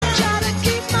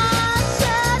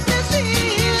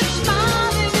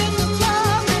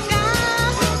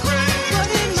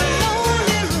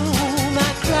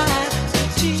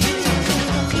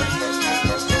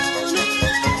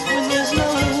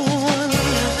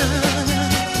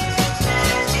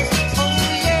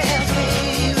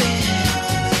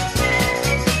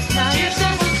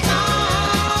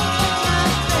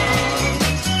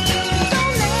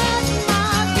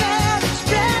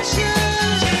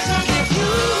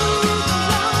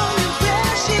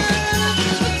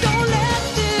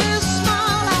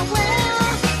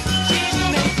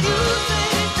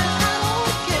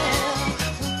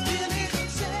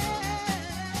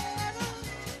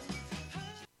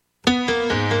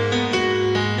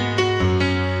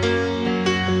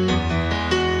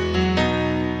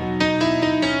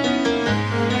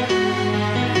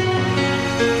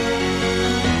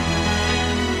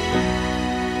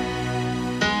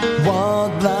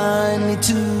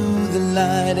the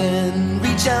light and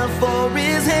reach out for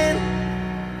his hand.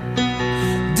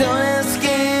 Don't ask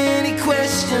any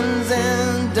questions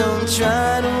and don't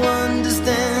try to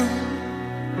understand.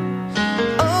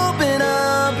 Open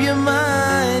up your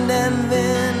mind and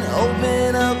then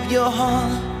open up your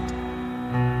heart,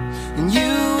 and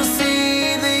you will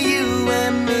see that you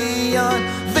and me are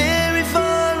very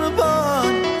far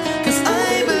apart. 'Cause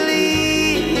I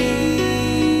believe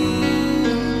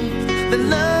that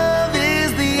love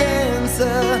is the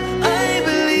answer. I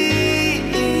believe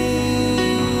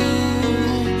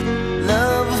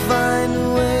love will find a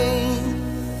way.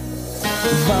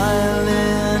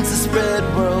 Violence is spread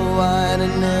worldwide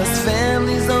and there's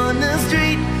families on the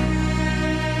street.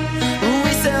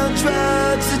 We sell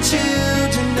drugs to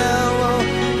children now. Oh,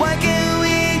 why can't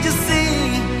we just see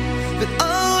that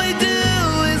all we do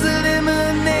is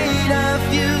eliminate our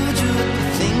future with the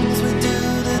things we do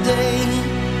today?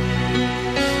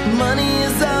 Money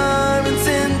is our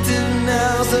incentive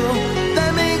now, so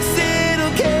that makes it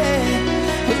okay.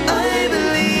 But I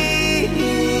believe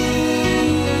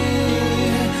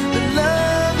that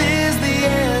love is the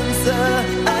answer.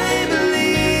 I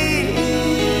believe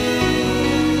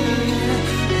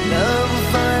love will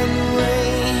find a way.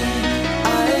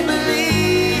 I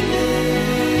believe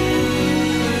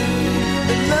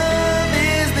that love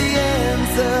is the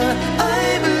answer. I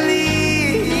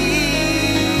believe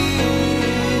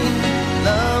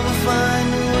love will find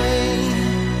a way.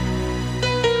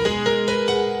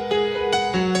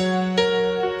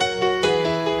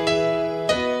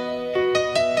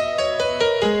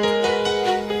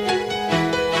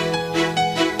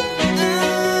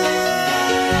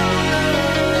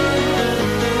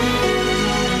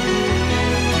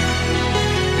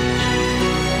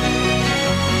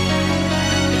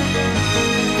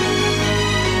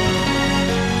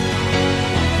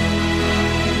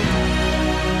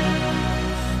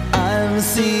 I'm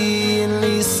seeing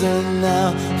Lisa now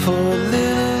for a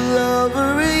little over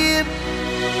a year.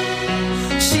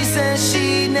 She says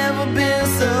she'd never been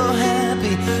so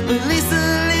happy, but Lisa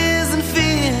lives in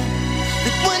fear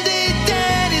that one day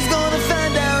Daddy's gonna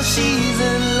find out she's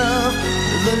in love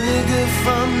with a nigga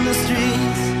from the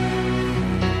streets.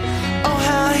 Oh,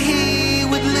 how he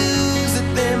would lose it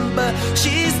then, but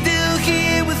she's still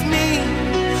here with me,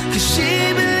 'cause she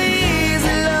believes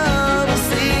in love will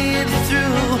see it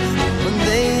through. One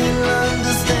day he'll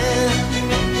understand,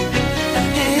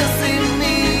 he'll see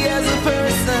me as a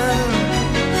person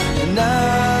and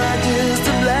not just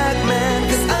a black man.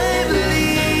 'Cause I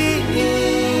believe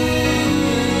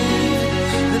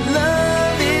that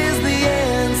love is the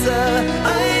answer.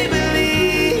 I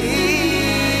believe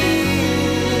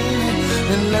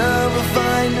that love will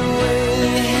find a way.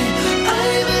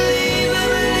 I believe, I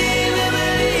believe, I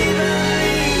believe, I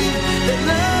believe that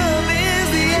love is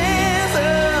the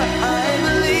answer. I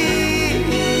believe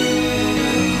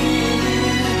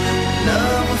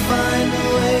love will find a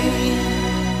way.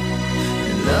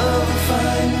 Love will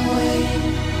find a way.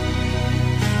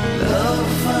 Love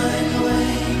will find a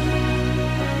way.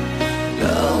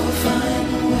 Love will find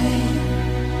a way.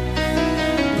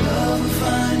 Love will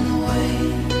find a way.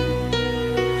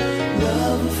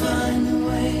 Love will find a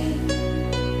way.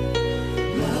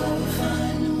 Love will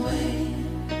find a way.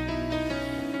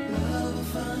 Love will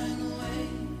find a way.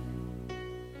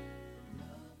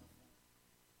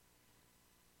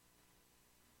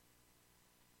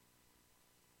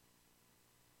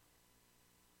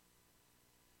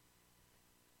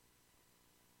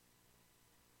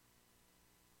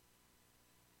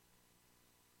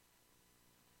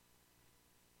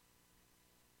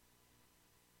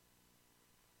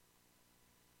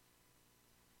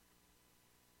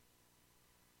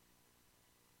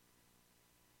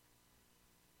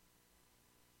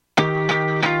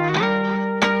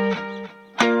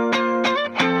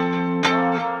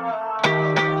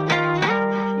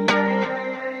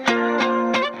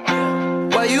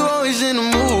 Why you always in the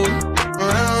mood?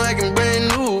 Around like I'm brand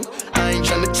new. I ain't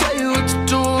tryna tell you what to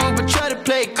do, but try to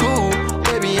play it cool.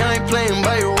 Baby, I ain't playing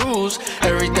by your rules.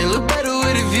 Everything look better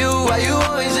with a view. Why you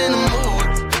always in the mood?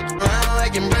 Around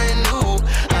like I'm brand new.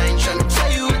 I ain't tryna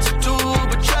tell you what to do,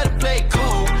 but try to play it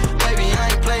cool. Baby, I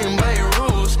ain't playing by your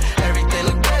rules. Everything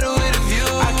look better with a view.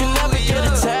 I can never get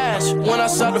attached. When I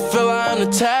start to feel I am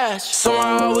attached,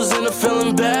 somehow I was in a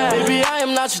feeling bad. Baby, I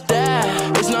am not your dad.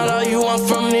 It's not all you want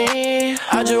from me.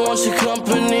 I just want your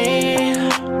company.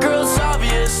 Girl, it's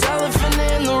obvious, elephant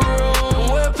in the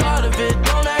room. We're part of it,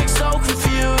 don't act so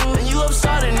confused. And you love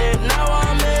starting it, now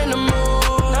I'm in the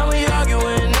mood. Now we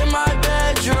arguing in my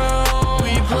bedroom.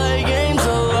 We play games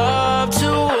of love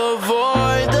to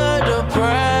avoid the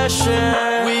depression.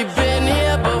 We've been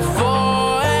here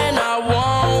before and I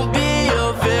won't be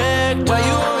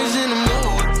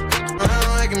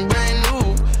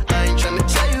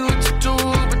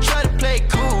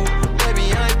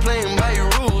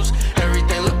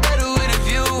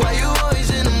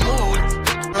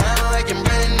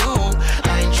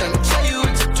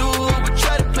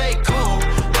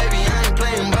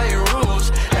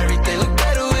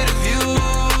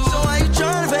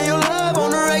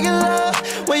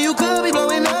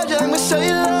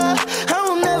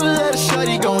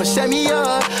and set me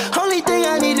up. Only thing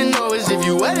I need to know is if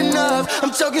you wet enough. I'm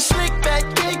talking slick back,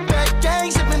 kick back, gang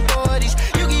sipping 40s.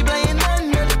 You keep playing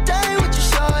another day with your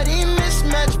shorty.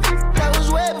 Mismatch, that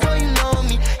was way before you know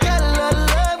me. Got a lot of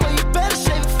love, but you better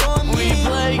save it for me. We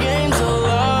play games of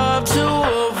love to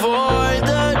avoid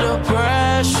the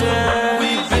depression.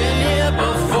 We've been here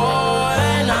before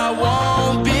and I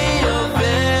won't be a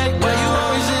victim. Why you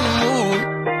always in the mood?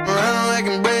 Around like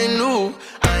I'm brand new.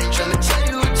 I ain't tryna tell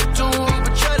you what to do,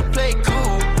 but try to play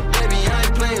cool. Baby, I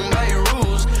ain't playing by your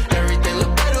rules. Everything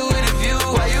look better with a view.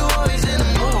 Why you always in the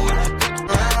mood?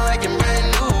 Around like I'm brand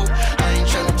new. I ain't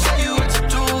tryna tell you what to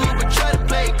do, but try to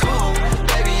play cool.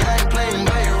 Baby, I ain't playing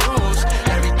by your rules.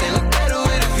 Everything look better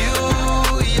with a view,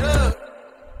 yeah.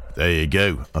 There you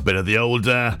go. A bit of the old,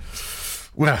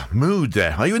 mood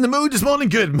there. Are you in the mood this morning?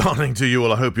 Good morning to you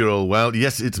all. I hope you're all well.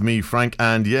 Yes, it's me, Frank,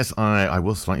 and yes, I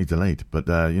was slightly delayed, but,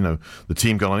 the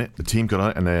team got on it,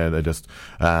 and they're just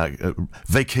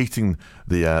vacating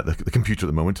the computer at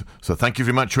the moment. So thank you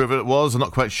very much, whoever it was. I'm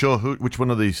not quite sure which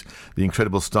one of the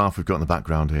incredible staff we've got in the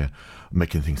background here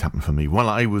making things happen for me while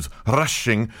I was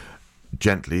rushing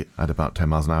gently at about 10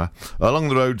 miles an hour along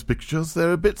the roads because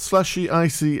they're a bit slushy,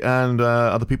 icy, and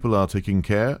other people are taking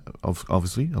care of,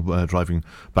 obviously, of driving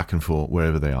back and forth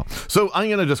wherever they are. So I'm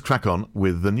going to just crack on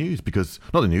with the news because,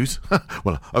 not the news,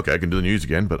 well, okay, I can do the news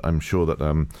again, but I'm sure that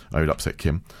I would upset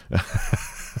Kim.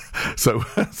 So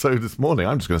this morning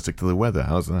I'm just going to stick to the weather.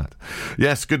 How's that?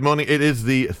 Yes, good morning. It is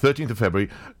the 13th of February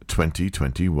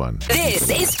 2021. This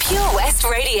is Pure West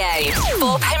Radio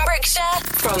for Pembrokeshire,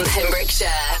 from Pembrokeshire.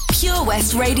 Pure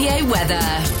West Radio weather.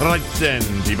 Right then,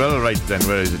 people, right then,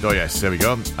 where is it? Oh yes, there we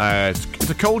go. It's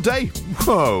a cold day.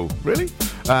 Whoa, really?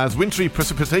 As wintry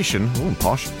precipitation,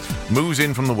 posh, moves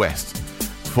in from the west,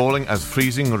 falling as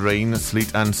freezing rain,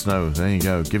 sleet and snow. There you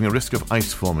go, giving a risk of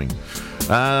ice forming.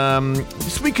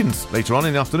 This weekend, later on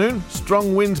in the afternoon,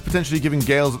 strong winds potentially giving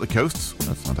gales at the coasts.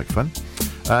 That sounds like fun.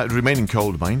 Remaining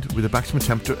cold, mind, with a maximum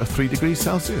temperature of 3 degrees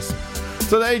Celsius.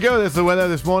 So there you go, there's the weather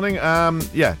this morning.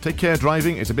 Take care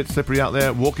driving. It's a bit slippery out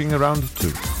there. Walking around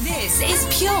too. This is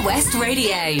Pure West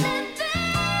Radio.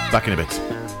 Back in a bit.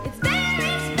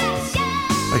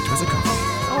 Wait, where's it gone?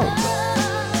 Oh.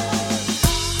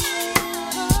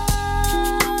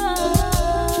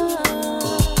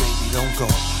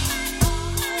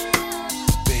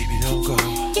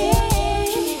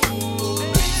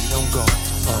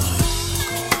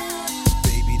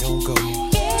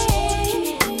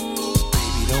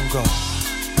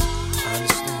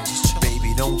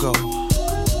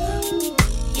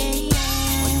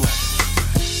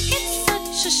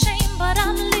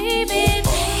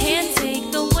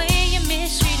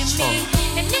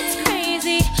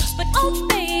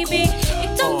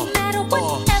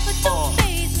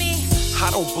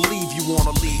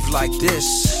 Like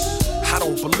this, I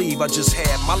don't believe I just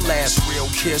had my last real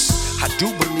kiss. I do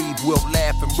believe we'll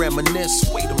laugh and reminisce.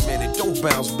 Wait a minute, don't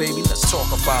bounce, baby, let's talk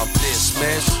about this,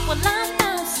 man. Well, I'm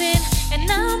bouncing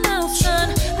and I'm out, son.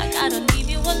 I gotta leave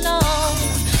you alone,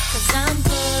 cause I'm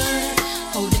good,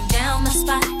 holding down the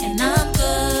spot, and I'm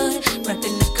good,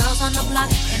 repping the girls on the block,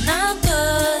 and I'm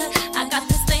good. I got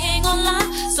this thing on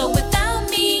lock, so without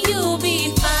me you'll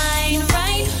be fine,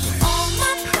 right? All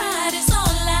my pride is all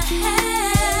I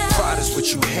have. Pride is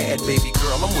what you had, baby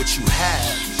girl, I'm what you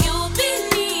have. You'll be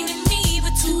needing me,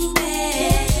 but too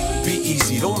bad. Be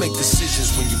easy, don't make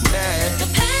decisions when you're mad. The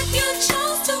path you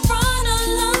chose to run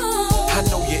alone. I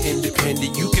know you're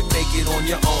independent, you can make it on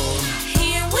your own.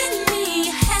 Here with me,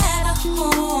 you had a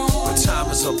home. But time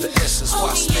is of the essence,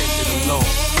 why spend it alone,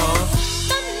 huh?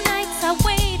 The nights I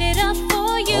waited up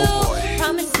for you. Oh boy.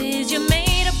 Promises you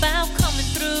made about coming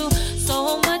through.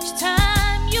 So much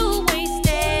time you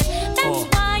wasted. That's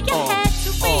why I had to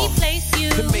replace you.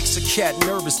 It makes a cat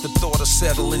nervous, the thought of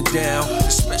settling down.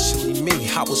 Especially me,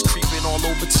 I was creeping all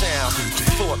over town.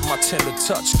 Thought my tender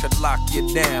touch could lock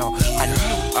you down. I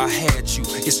knew I had you,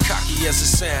 as cocky as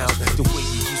it sounds. The way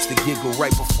you used to giggle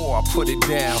right before I put it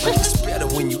down. It's better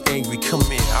when you angry, come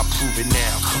in, I'll prove it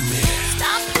now. Come in.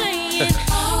 Stop playing,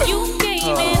 you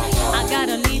gaming. I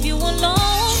gotta leave you alone.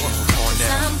 Cause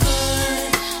I'm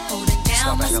good, holding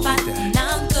down my spot, and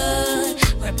I'm good,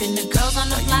 repping the girls on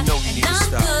the block, and I'm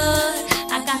good.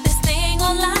 I got this thing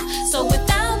on lock, so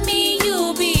without me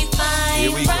you'll be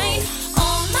fine, right?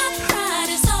 All my pride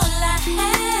is all I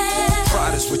have.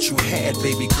 Pride is what you had,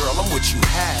 baby girl, I'm what you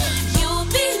have. You'll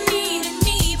be needing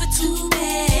me, but too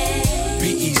bad. Be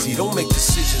easy, don't make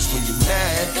decisions when you're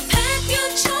mad. The path you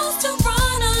chose to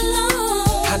run alone.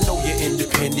 I know you're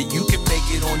independent, you can make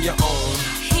it on your own.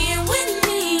 Here with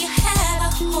me, you had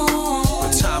a home.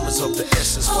 But time is of the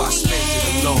essence, why spend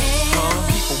it alone,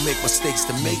 huh? People Don't make mistakes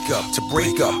to make up, to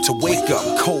break up, to wake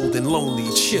up. Cold and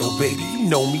lonely, chill, baby. You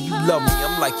know me, you love me,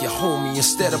 I'm like your homie.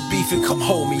 Instead of beefing, come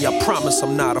home me. I promise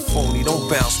I'm not a phony. Don't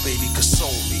bounce, baby,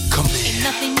 console me. Come in. Ain't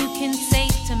nothing you can say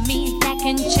to me that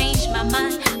can change my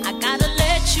mind. I gotta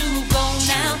let you go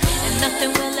now, and nothing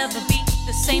will ever be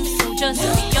the same. So just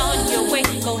be on your way.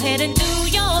 Go ahead and do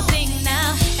your thing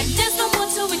now. And there's no more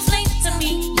to explain to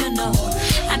me, you know.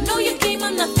 I know you came,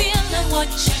 I'm not feeling what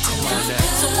you do.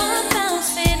 So I'm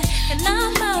bouncing and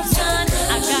I'm out, son.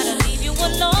 I gotta leave you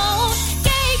alone.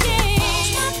 Yeah,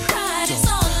 yeah. My pride is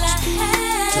all I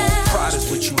have. Pride is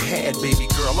what you had, baby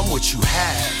girl. I'm what you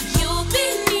have. You'll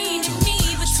be needing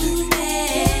me, but too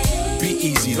bad. Be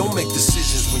easy, don't make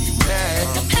decisions when you're mad.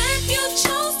 The path you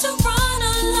chose to run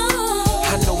alone.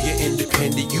 I know you're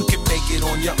independent, you can make it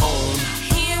on your own.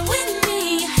 Here with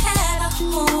me, you had a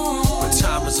home. But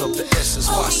time is of the essence,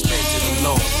 why spend it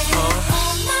alone, huh?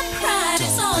 All my pride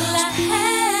is all I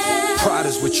have. Pride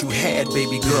is what you had,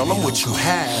 baby girl, I'm what you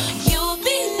have. You'll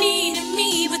be needing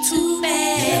me, but too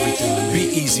bad. Be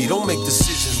easy, don't make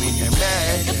decisions when you're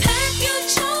mad. The path you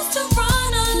chose to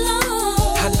run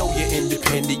alone. I know you're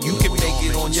independent, you can make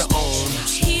it on your own.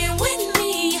 Here with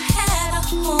me, you had a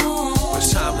home. But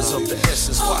time is of the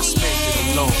essence, why spend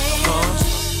it alone, huh?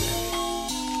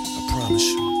 I promise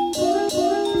you, you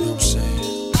know what I'm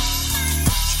saying?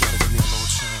 Just gotta give me a little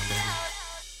time,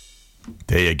 baby.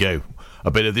 There you go. A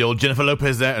bit of the old Jennifer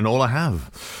Lopez there, and all I have.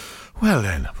 Well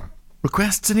then,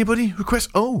 requests, anybody? Requests?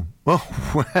 Oh,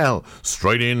 well,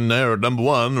 straight in there at number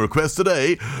one, request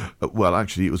today. Well,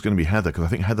 actually, it was going to be Heather, because I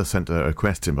think Heather sent a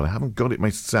request in, but I haven't got it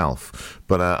myself.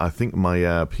 But I think my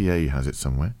PA has it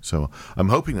somewhere, so I'm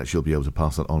hoping that she'll be able to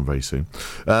pass that on very soon.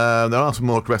 There are some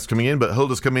more requests coming in, but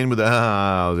Hilda's come in with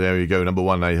there you go, number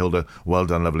one now, Hilda. Well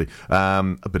done, lovely.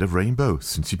 A bit of Rainbow,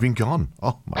 Since You've Been Gone.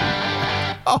 Oh,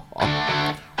 my. Oh, one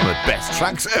of the best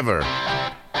tracks ever.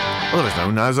 Otherwise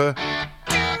known as a...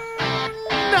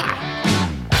 Nah.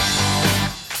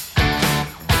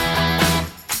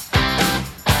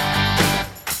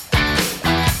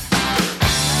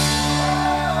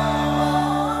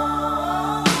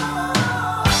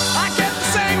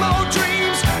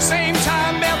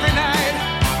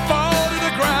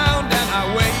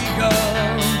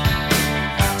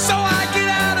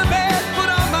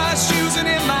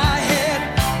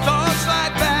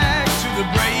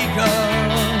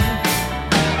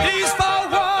 These four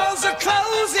walls are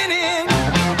closing in.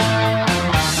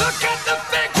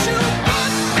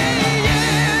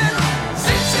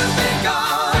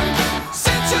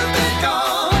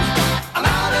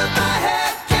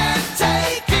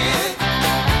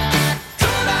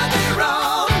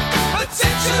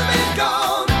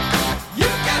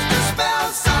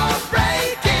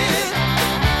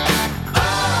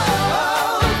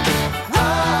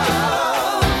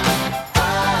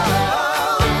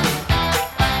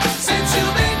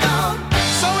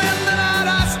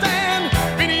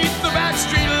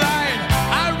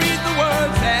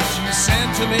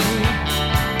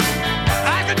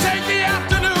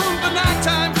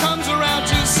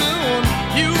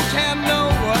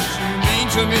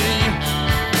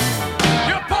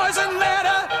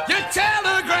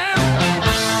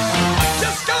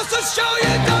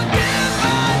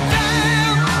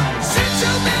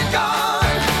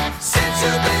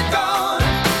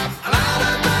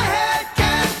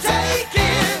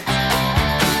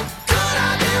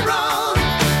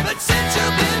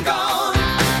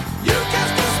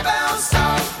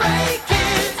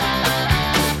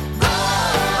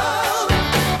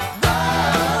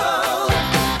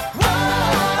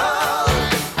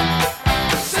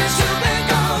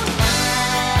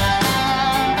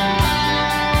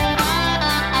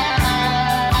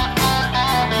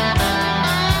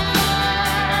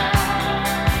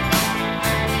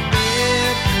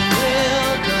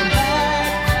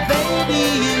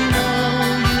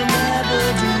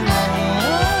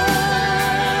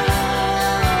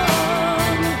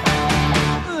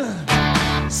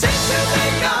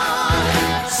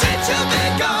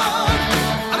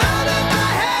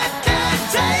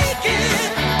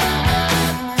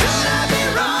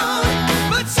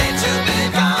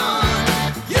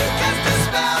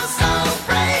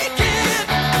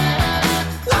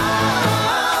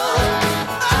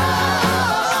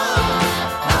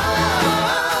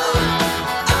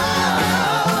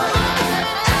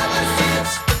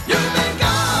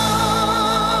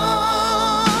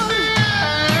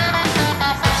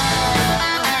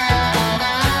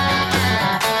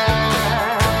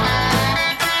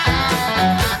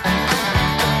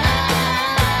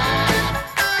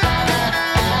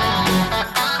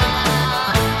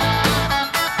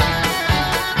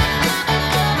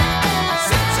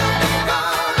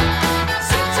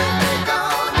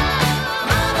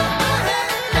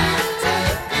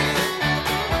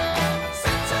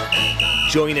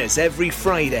 Join us every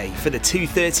Friday for the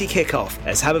 2:30 kickoff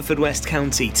as Haverfordwest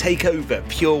County take over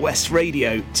Pure West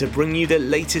Radio to bring you the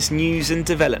latest news and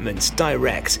developments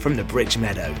direct from the Bridge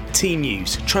Meadow. Team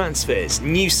news, transfers,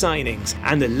 new signings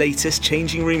and the latest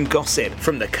changing room gossip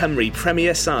from the Cymru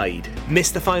Premier side.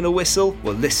 Miss the final whistle?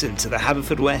 Well, listen to the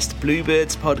Haverfordwest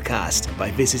Bluebirds podcast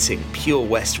by visiting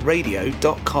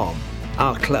purewestradio.com.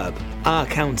 Our club, our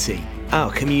county,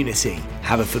 our community.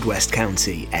 Haverfordwest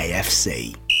County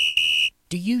AFC.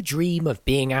 Do you dream of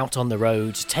being out on the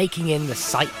road, taking in the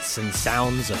sights and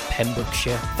sounds of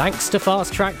Pembrokeshire? Thanks to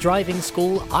Fast Track Driving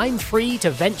School, I'm free to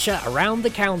venture around the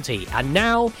county, and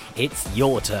now it's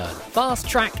your turn. Fast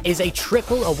Track is a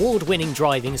triple award-winning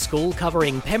driving school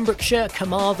covering Pembrokeshire,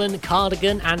 Carmarthen,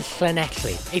 Cardigan and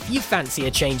Llanelli. If you fancy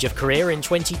a change of career in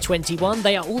 2021,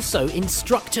 they are also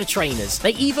instructor trainers.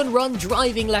 They even run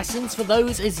driving lessons for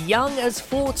those as young as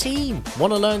 14.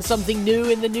 Want to learn something new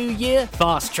in the new year?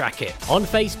 Fast Track it. On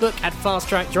Facebook at Fast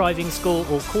Track Driving School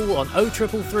or call on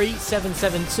 0333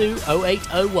 772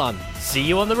 0801. See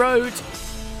you on the road.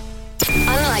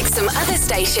 Unlike some other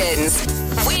stations,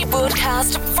 we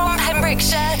broadcast from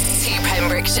Pembrokeshire to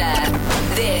Pembrokeshire.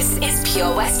 This is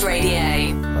Pure West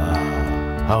Radio.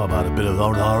 How about a bit of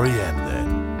old R.E.M. then?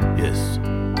 Yes,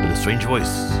 with a strange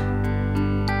voice.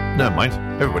 Never mind,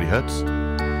 everybody hurts.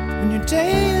 When your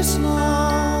day is long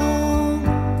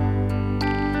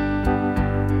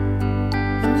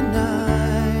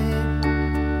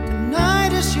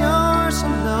is yours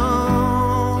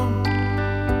alone.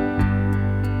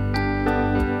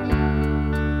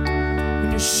 When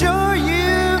you're sure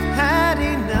you've had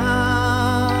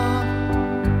enough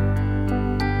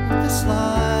of this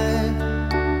life,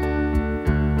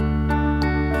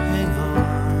 hang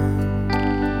on.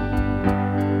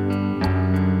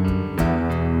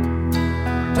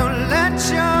 Don't let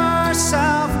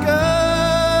yourself go.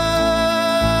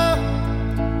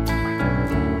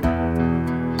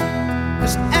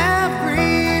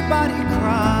 Everybody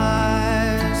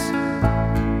cries,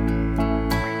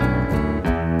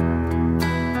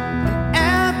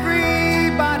 and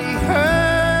everybody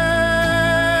hurts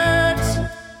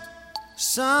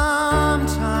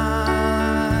sometimes.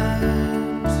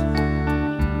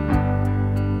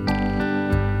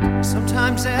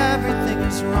 Sometimes everything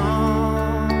is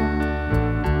wrong.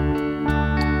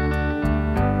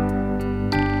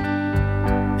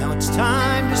 Now it's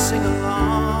time to sing along.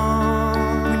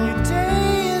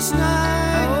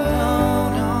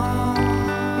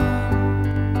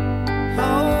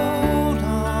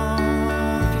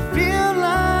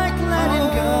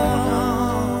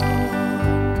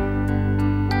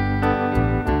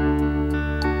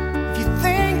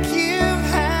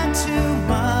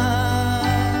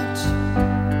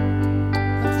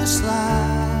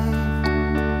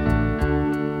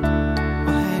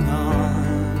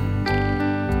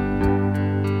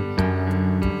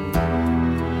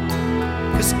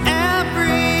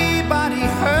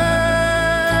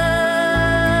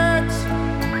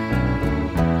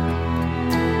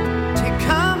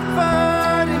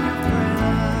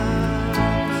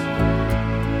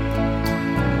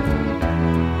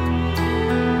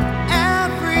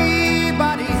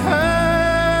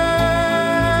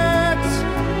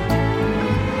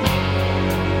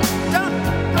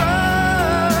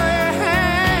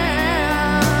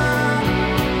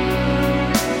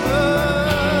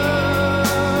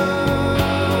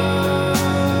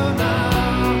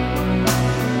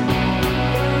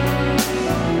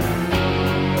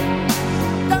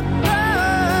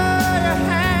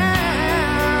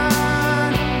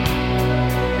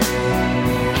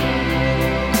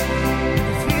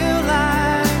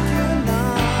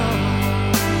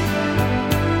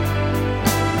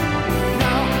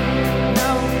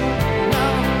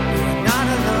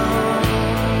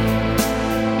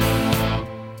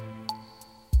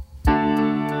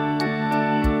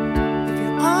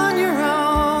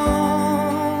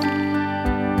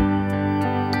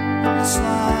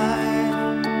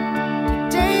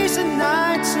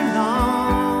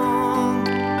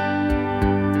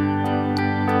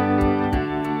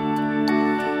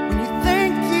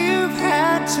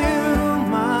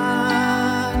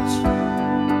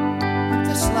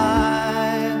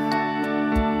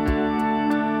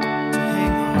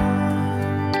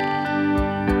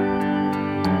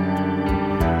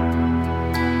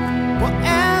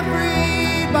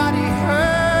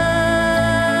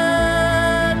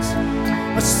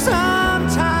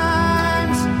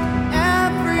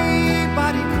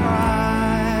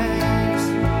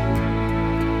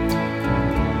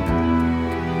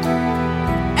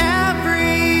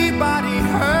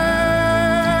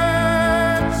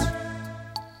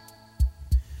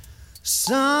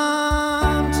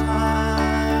 Sometimes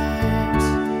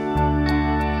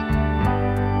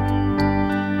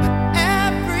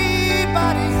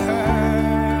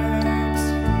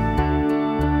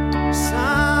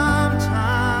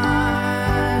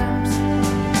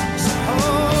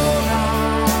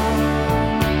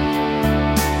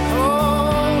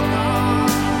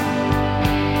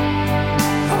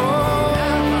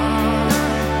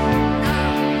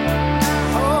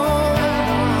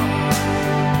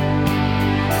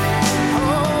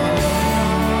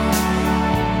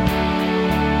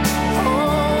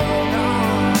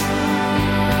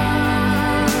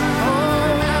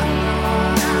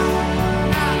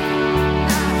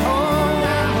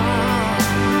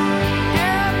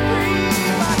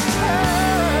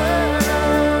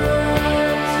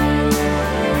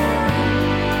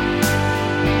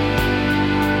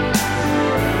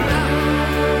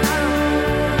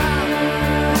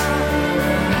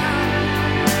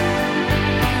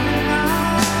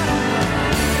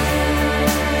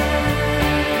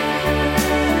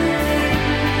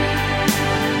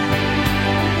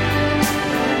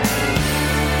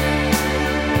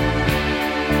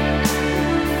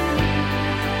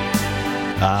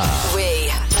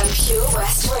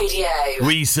Radio.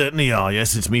 We certainly are,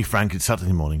 yes. It's me, Frank. It's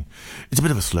Saturday morning. It's a bit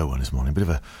of a slow one this morning, a bit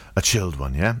of a chilled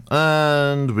one, yeah?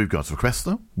 And we've got requests,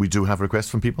 though. We do have requests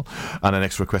from people. And our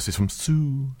next request is from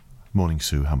Sue. Morning,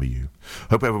 Sue. How are you?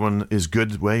 Hope everyone is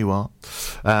good where you are.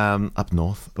 Up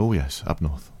north. Oh, yes, up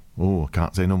north. Oh, I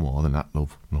can't say no more than that,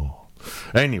 love. No.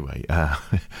 Anyway,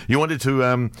 you wanted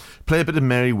to play a bit of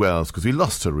Mary Wells, because we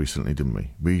lost her recently, didn't we?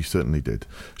 We certainly did.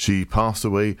 She passed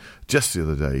away just the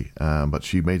other day, but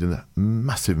she made a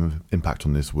massive impact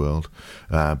on this world,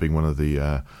 being one of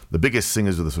the biggest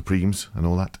singers of the Supremes and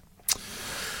all that.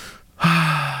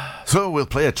 So we'll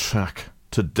play a track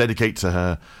to dedicate to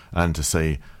her and to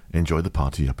say, enjoy the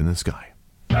party up in the sky.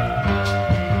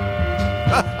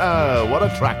 What a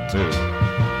track too.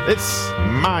 It's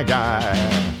My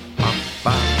Guy.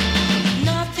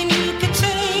 Nothing you can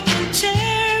take can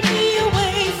tear me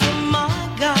away from my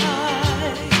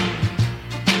guy.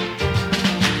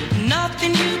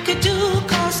 Nothing you could do,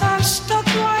 'cause I'm stuck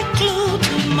right glued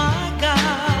to my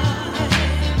guy.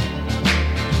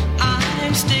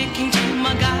 I'm sticking to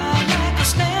my guy like a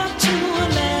snap to a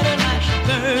letter, like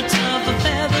birds of a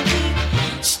feather. We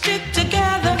stick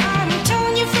together. I'm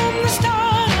telling you from the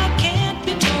start, I can't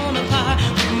be torn apart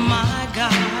from my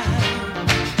guy.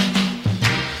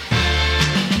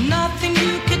 Nothing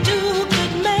you could do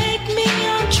could make me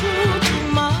untrue to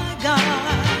my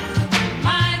God.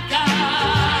 My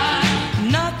God.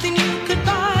 Nothing you could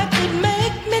buy could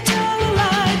make me tell a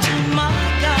lie to my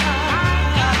God.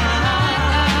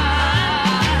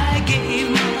 I gave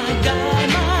my God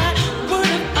my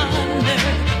word of honor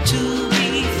to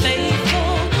be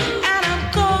faithful, and I'm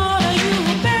gonna, you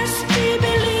best be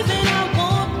believing I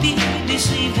won't be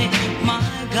deceiving my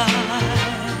God.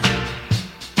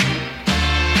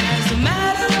 As a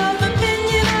matter of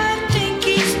opinion, I think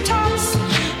he's tops.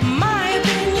 My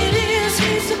opinion is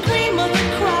he's the cream of the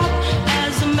crop.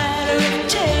 As a matter of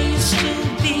taste, to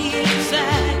be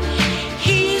exact,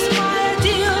 he's my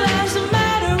ideal. As a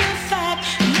matter of fact,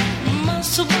 no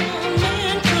muscle-bound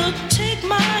man could take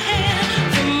my hand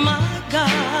from my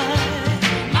God.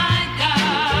 My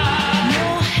God. No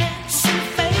handsome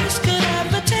face could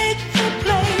ever take the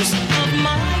place of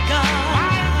my God.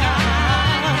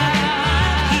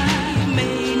 He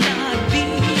may not be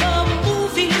a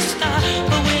movie star,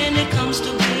 but when it comes to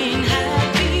being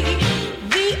happy,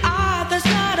 we are. There's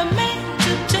not a man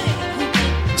today who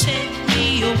could take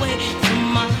me away from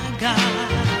my God.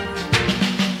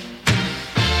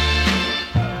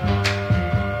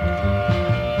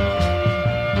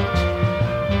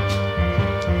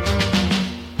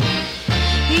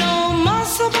 No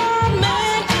muscle-bound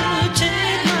man could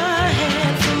take my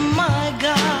hand from my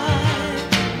God.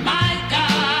 My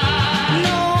God.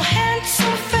 No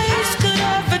handsome face could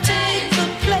ever take the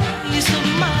place of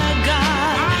my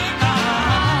God.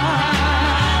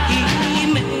 He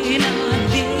may not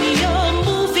be a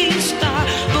movie star,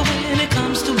 but when it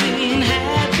comes to being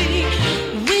happy,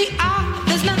 we are.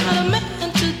 There's not a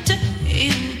man today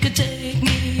who could take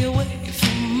me away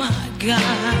from my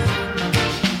God.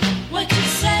 What you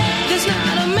say? There's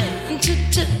not a man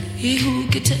today who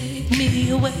could take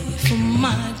me away from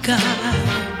my God.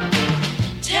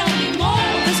 Tell me more.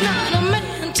 There's not a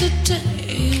man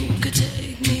today who could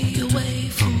take me away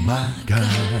from my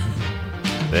God.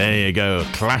 There you go.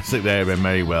 Classic there by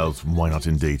Mary Wells. Why not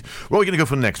indeed? What are we going to go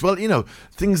for next? Well, you know,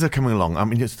 things are coming along. I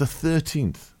mean, it's the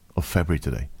 13th of February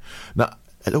today. Now,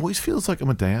 it always feels like I'm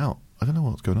a day out. I don't know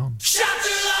what's going on. Shout to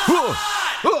the heart,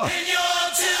 and you're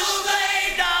too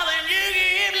late, darling. You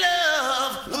give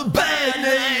love a bad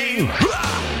name.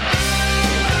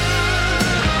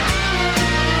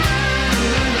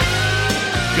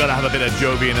 Gotta have a bit of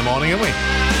Jovi in the morning, haven't we?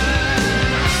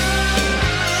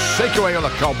 Shake away all the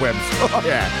cobwebs. Oh,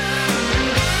 yeah.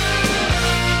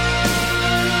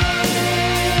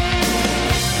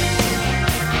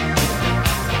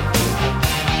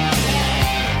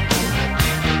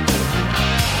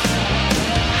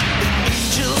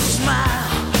 Angel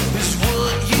smile is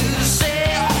what you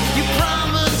said. You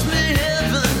promised me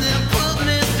heaven and put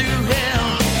me through hell.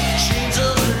 Chains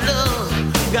of love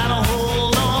got a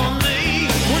hold on me.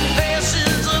 When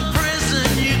passion's a prison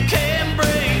you can't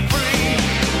break free.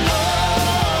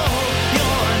 Oh,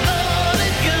 you're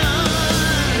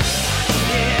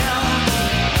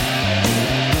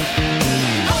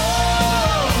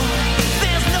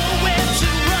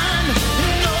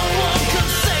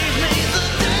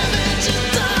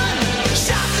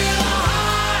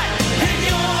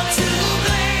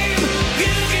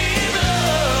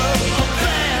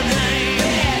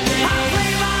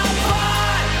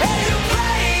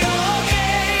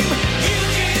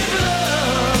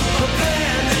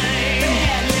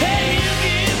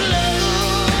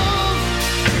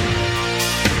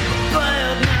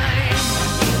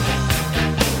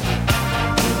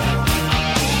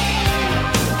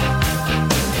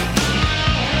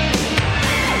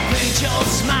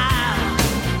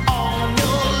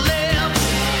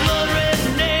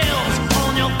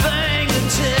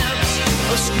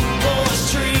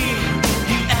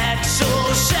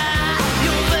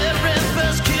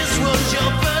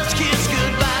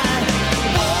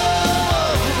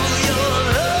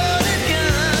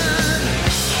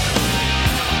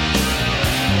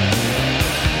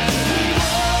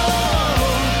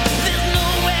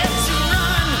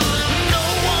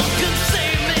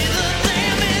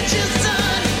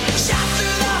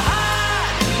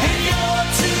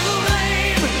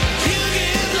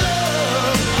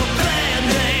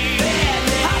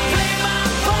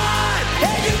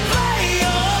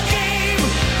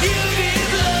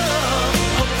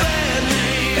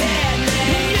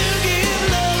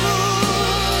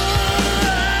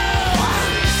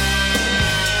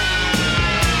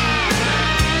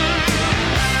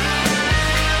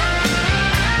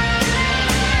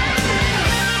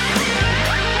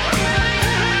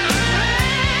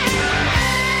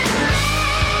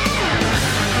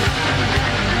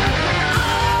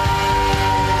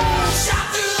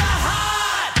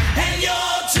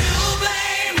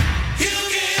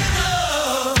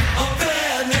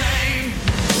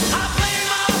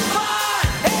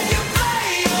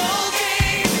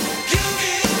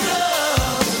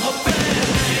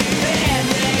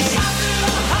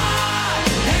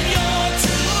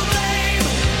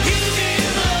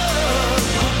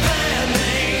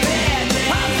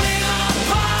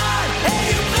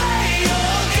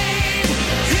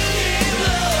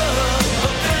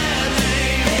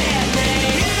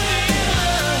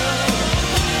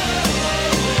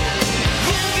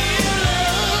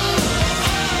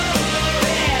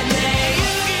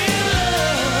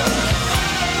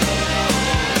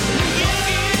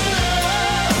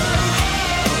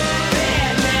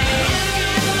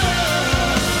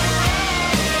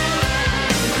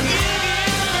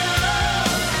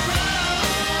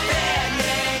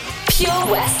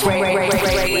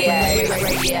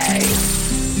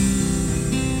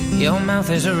Your mouth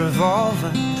is a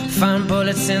revolver, find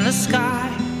bullets in the sky.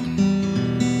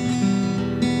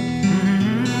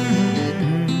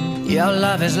 Your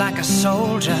love is like a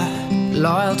soldier,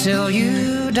 loyal till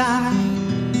you die.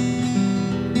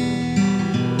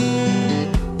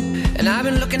 And I've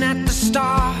been looking at the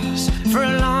stars for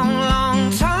a long,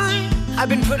 long time. I've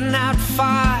been putting out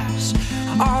fires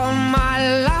all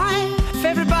my life.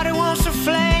 Everybody wants a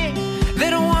flame, they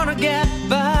don't want to get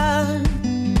burned.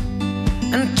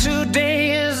 And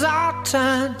today is our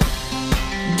turn.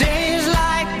 Days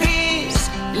like these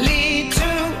lead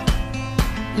to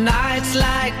nights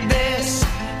like this,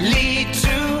 lead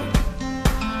to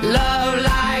love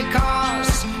like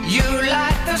ours. You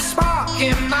light the spark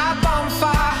in my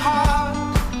bonfire heart.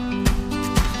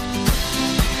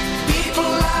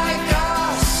 People like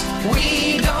us,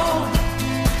 we don't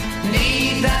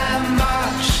need that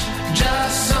much.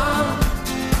 Just someone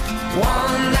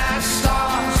that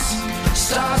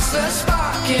starts the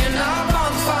spark in our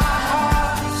bonfire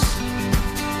hearts.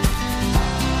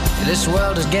 This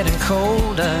world is getting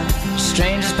colder,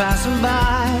 strangers passing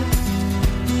by.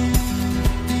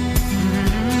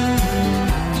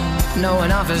 No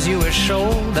one offers you a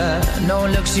shoulder, no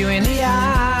one looks you in the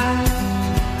eye.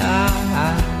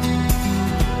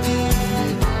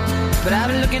 But I've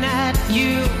been looking at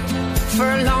you for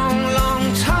a long,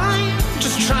 long time,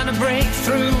 just trying to break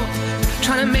through,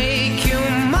 trying to make you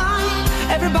mine.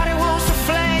 Everybody wants a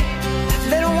flame,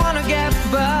 they don't want to get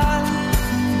burned.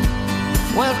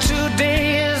 Well,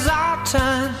 today is our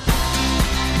turn.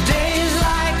 Days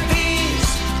like these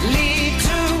lead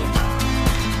to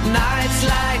nights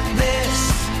like this,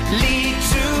 lead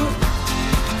to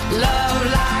love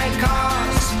like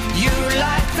ours. You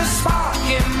light the spark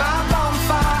in my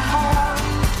bonfire heart.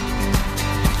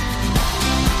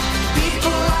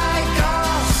 People like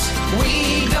us,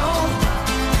 we don't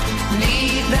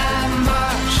need that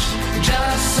much.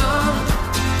 Just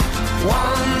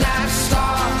someone that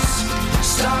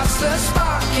starts the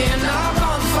spark in our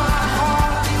bonfire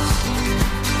hearts.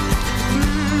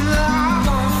 Our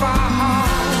bonfire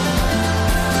hearts.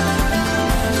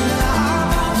 Our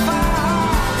bonfire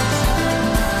hearts.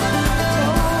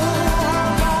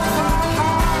 Our bonfire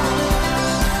hearts.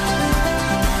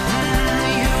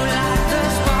 You light the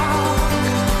spark.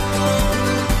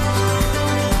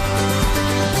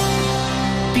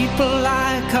 People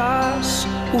like us,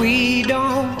 we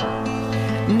don't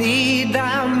need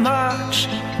that much.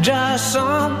 Just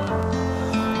someone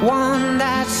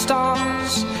that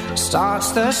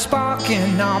starts the spark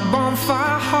in our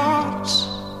bonfire hearts.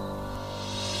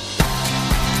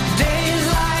 Days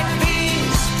like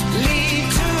these lead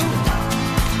to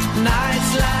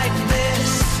nights like this,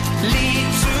 lead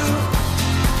to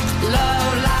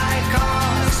love like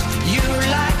ours. You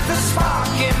like the spark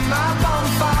in my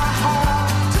bonfire heart.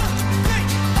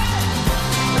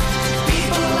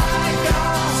 People like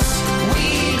us, we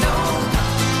don't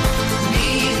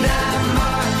need that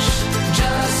much.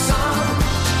 Just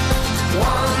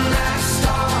someone that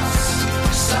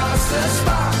starts the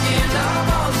spark in our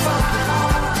bonfire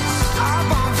hearts. Our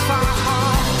bonfire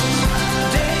hearts.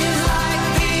 Days like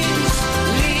these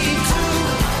lead to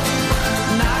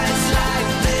nights like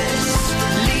this,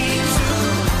 lead to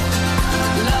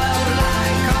love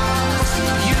like ours.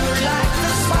 You like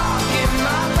the spark in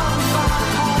my bonfire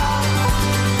heart.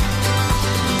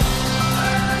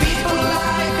 People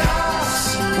like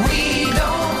us, we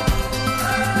don't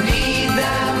need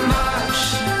that much.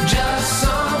 Just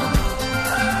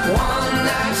someone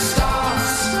that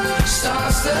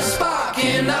starts the spark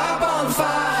in our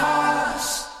bonfire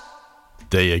hearts.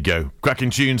 There you go. Cracking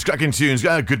tunes, cracking tunes.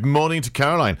 Good morning to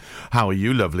Caroline. How are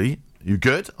you, lovely? You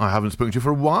good? I haven't spoken to you for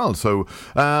a while, so,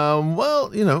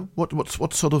 well, you know, what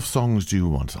sort of songs do you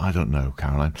want? I don't know,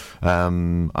 Caroline.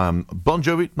 Bon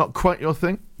Jovi, not quite your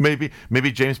thing. Maybe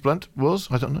James Blunt was.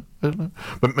 I don't know.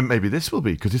 But maybe this will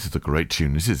be, because this is a great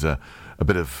tune. This is a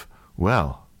bit of,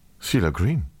 well, CeeLo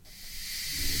Green.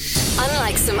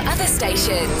 Unlike some other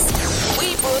stations,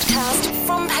 we broadcast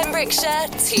from Pembrokeshire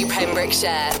to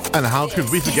Pembrokeshire. And how could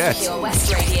we forget? Pure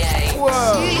West Radio.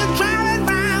 Whoa! See you driving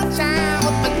round town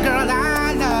with the girl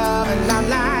I love, and I'm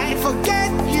like,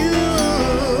 forget you.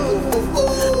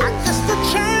 I guess the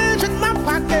change in my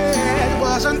pocket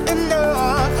wasn't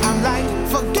enough. I'm like,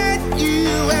 forget you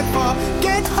and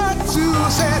forget her too.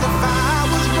 Said if I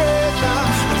was richer,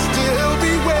 I'd still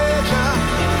be richer.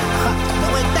 No,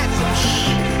 ain't that some shit?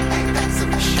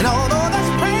 And although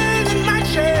there's pain in my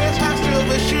chest, I still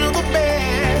wish you the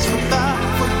best.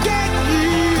 Forget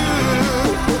you.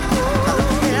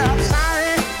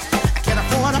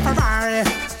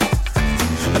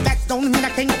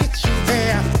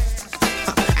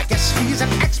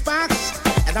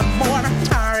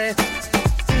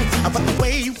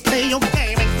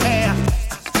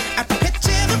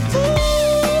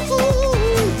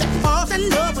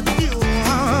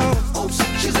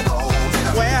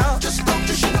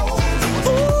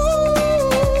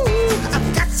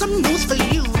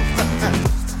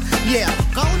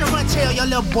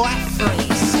 boy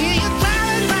free. See you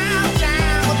driving round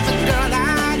town with the girl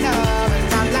I love,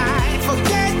 and I'm like,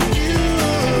 forget you.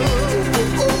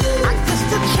 I guess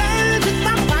the change in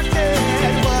my pocket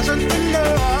wasn't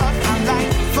enough. I'm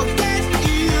like, forget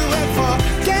you and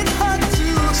forget her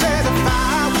too. Said if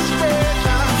I was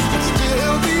richer, I'd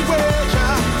still be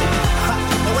richer.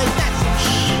 Oh wait, that's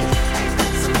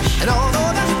and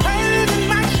although there's pain in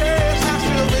my chest, I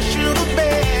still wish you the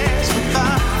best.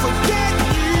 Forget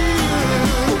you.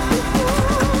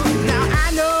 Now I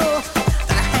know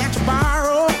that I had to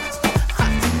borrow,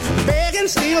 beg and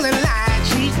steal and lie,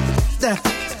 cheat,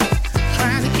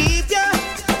 trying to keep you,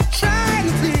 trying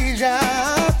to please you.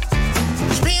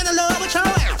 Just being in love with your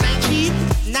ass ain't cheap.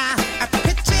 Now I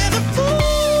picture the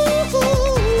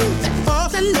fool that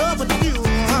falls in love with you.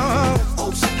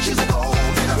 Oh, she's a gold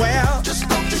digger. Well, just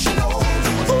don't you know.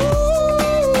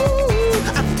 Ooh,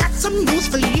 I've got some news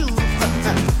for you.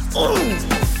 Ooh,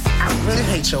 I really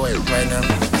hate your ass right now.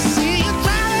 See you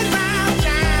driving round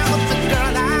town with the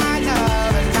girl I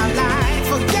love, and I'm like,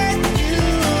 forget you.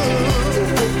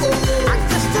 I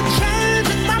guess the change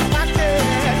in my pocket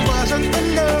wasn't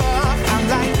enough. I'm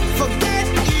like, forget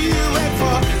you and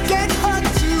forget her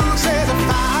too. Said if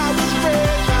I was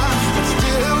richer, I'd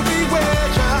still be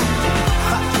richer.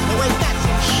 Oh wait, that's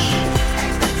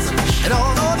and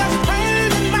although there's pain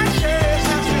in my chest,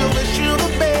 I still wish you the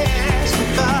best.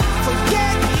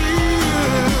 Forget you.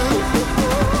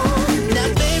 Now,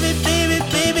 baby, baby,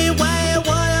 baby, why you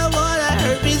wanna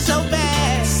hurt me so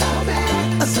bad? So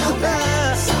bad, so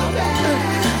bad, so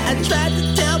bad. I tried to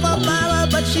tell my mama,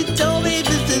 but she told me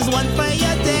this is one for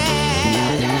your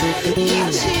dad. Yeah,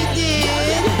 she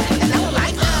did. And I'm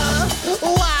like,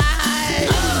 why?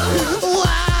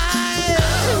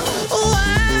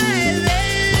 Why,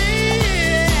 baby?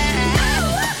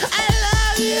 I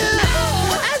love you.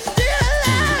 I still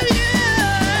love you.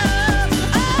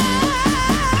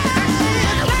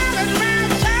 Driving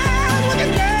round town with a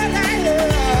girl I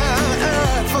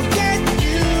love. Forget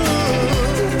you.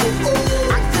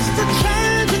 I guess the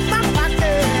change in my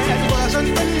pocket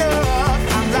wasn't enough.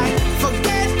 I'm like,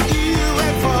 forget you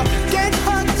and forget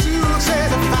her too.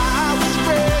 Said if I was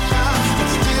richer, I'd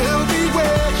still be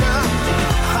richer.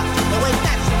 Oh wait,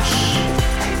 that's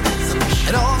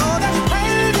and although there's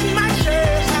pain in my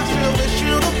chest, I still wish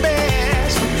you the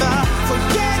best.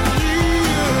 Forget you.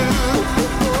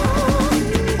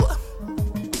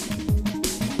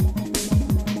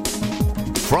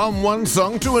 From one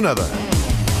song to another.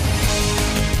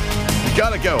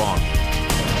 Gotta go on.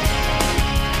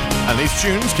 And these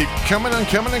tunes keep coming and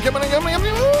coming and coming and coming and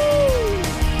coming. Woo!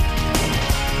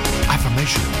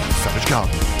 Affirmation, Savage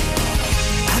Garden.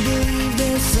 I believe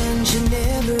the sun should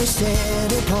never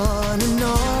set upon an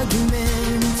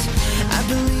argument. I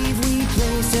believe we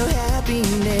place our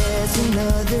happiness in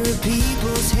other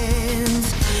people's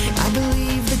hands. I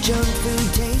believe the junk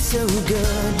food tastes so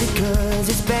good because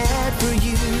it's bad for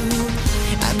you.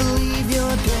 I believe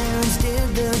your parents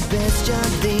did the best job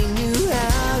they knew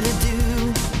how to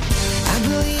do. I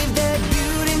believe that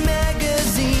beauty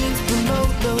magazines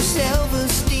promote low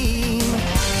self-esteem.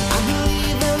 I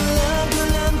believe I'm loved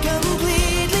when I'm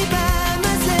completely by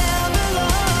myself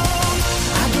alone.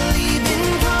 I believe in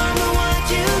karma, what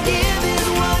you give is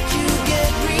what you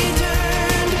get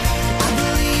returned. I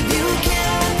believe you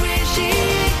can't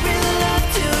appreciate real love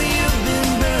till you've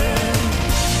been burned.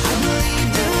 I believe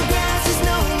the grass is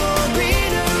no more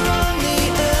greener on the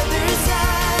other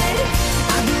side.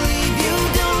 I believe you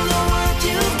don't know what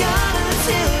you've got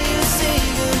until you say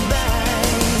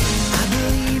goodbye. I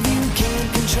believe you can't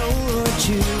control or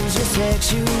choose your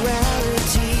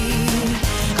sexuality.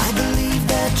 I believe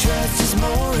that trust is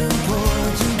more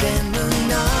important than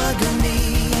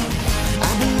monogamy.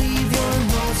 I believe your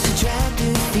most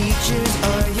attractive features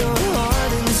are your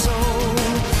heart and soul.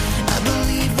 I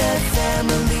believe that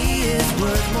family is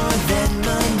worth more than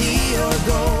money or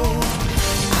gold.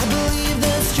 I believe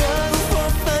the struggle for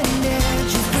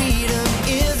financial freedom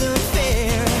is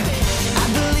unfair. I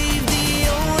believe the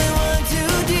only one to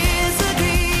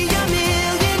disagree are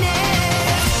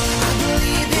millionaires. I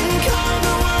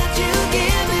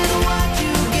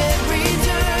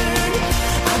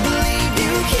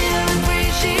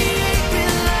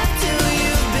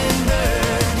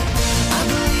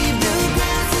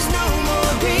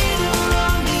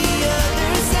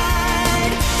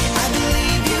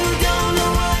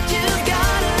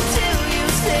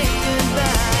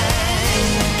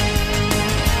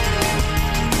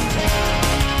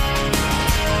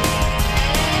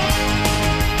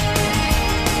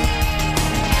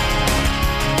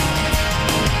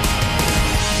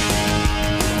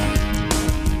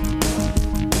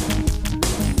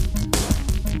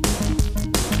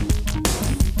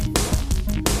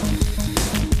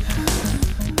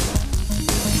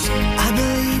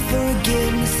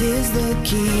the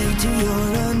key to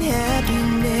your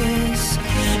unhappiness.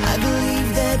 I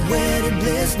believe that wedded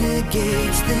bliss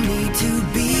negates the need to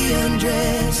be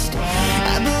undressed.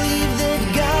 I believe that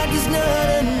God does not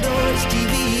endorse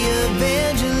TV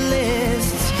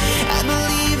evangelists. I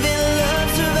believe in love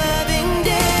surviving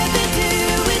death into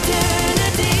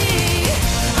eternity.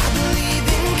 I believe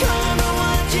in karma,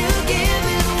 what you give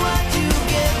is what you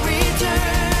get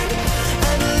returned.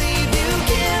 I believe you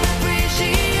can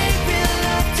appreciate real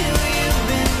love till you've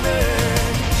been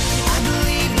burned. I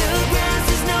believe the grass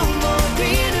is no more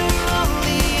greener on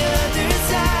the other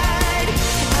side.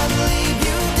 I believe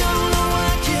you don't know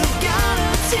what you've got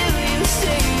until you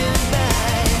say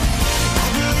goodbye. I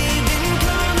believe in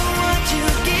karma, what you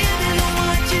give is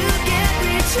what you get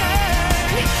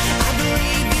returned. I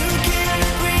believe you can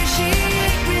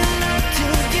appreciate real love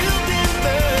till you've been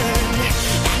burned.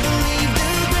 I believe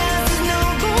the grass is no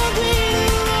more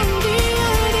greener on the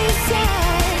other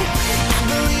side. I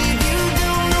believe you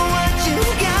don't know what you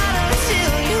got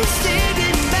until you say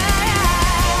goodbye.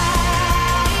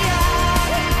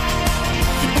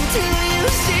 Until you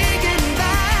say goodbye.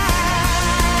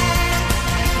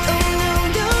 Oh no,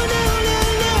 no, no, no,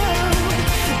 no.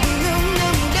 No, no,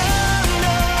 no,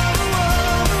 no.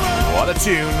 What a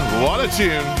tune, what a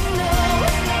tune.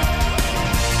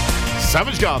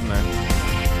 Savage Gardener.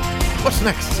 What's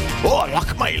next? Oh,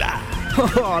 Lochmeyler.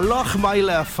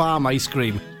 Lochmeyler Farm Ice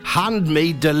Cream.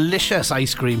 Handmade delicious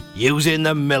ice cream using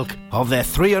the milk of their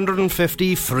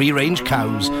 350 free-range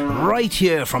cows right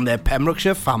here from their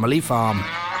Pembrokeshire family farm.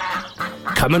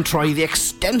 Come and try the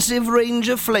extensive range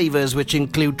of flavours which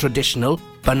include traditional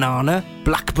banana,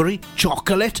 blackberry,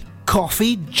 chocolate,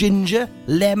 coffee, ginger,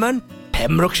 lemon,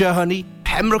 Pembrokeshire honey,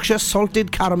 Pembrokeshire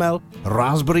salted caramel,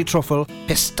 raspberry truffle,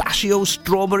 pistachio,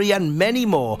 strawberry and many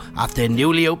more at their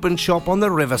newly opened shop on the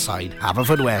Riverside,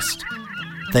 Haverfordwest.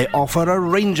 They offer a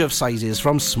range of sizes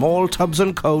from small tubs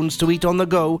and cones to eat on the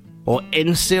go or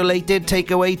insulated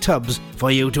takeaway tubs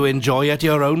for you to enjoy at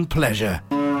your own pleasure.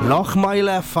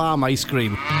 Lochmeyler Farm Ice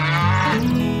Cream.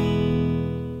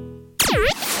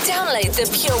 Download the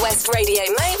Pure West Radio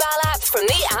mobile app from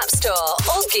the App Store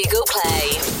or Google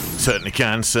Play. Certainly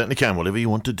can, certainly can. Whatever you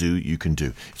want to do, you can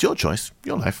do. It's your choice,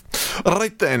 your life.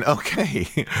 Right then, okay.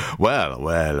 Well.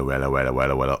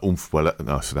 Oomph, well.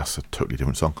 No, so that's a totally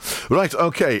different song. Right,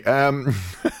 okay. I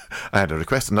had a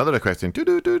request, another request in.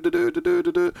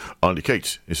 Auntie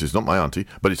Kate. This is not my auntie,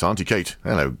 but it's Auntie Kate.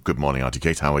 Hello, good morning, Auntie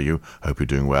Kate. How are you? Hope you're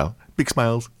doing well. Big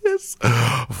smiles. Yes.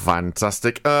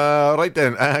 Fantastic. Right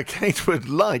then, Kate would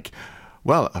like...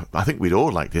 Well, I think we'd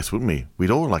all like this, wouldn't we? We'd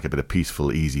all like a bit of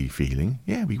peaceful, easy feeling.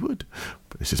 Yeah, we would.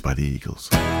 But this is by the Eagles.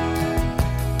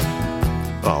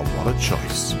 Oh, what a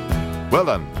choice. Well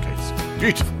done, Kate.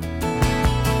 Beautiful.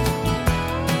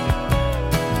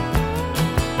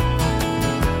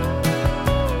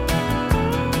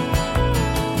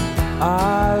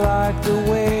 I like the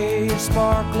way your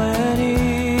sparkling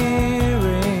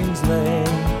earrings lay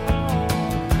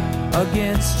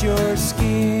against your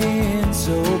skin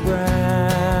so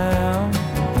brown,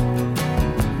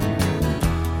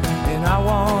 and I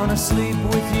wanna sleep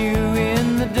with you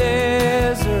in the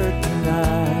desert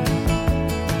tonight,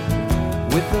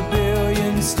 with a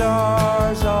billion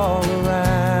stars all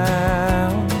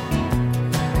around,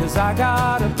 'cause I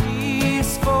got a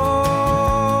peaceful,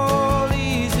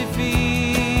 easy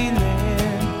feeling,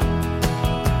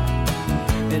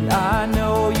 and I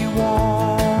know you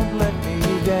won't let me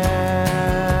down,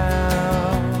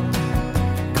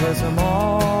 'cause I'm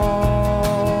already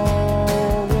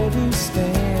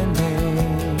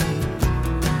standing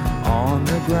on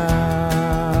the ground.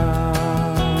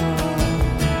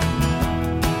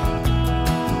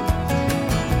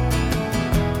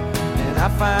 And I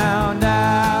found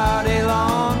out a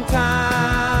long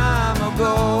time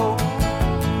ago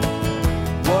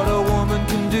what a woman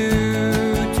can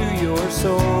do to your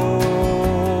soul.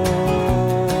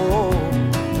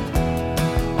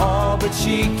 Oh, but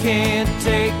she can't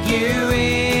take you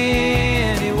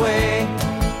anyway.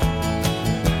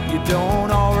 You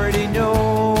don't already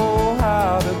know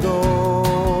how to go.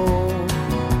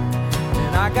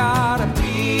 And I got a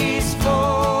peaceful,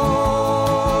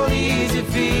 easy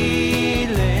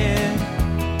feeling,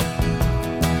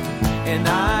 and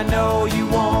I know you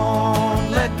won't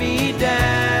let me down,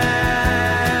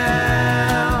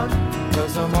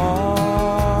 'cause I'm already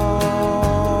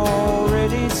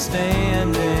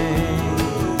standing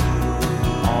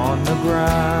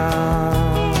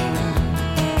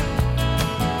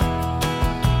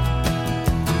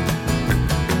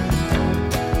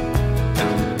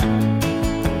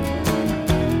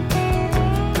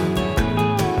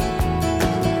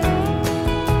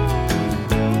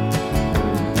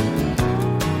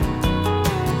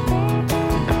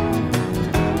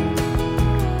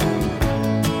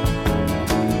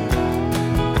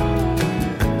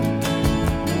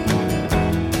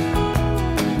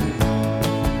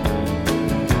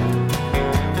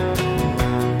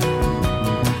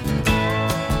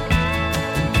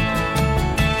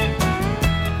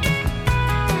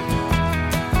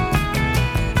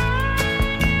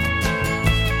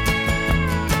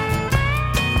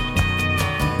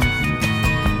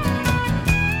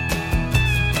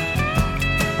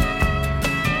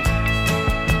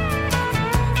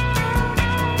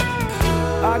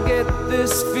get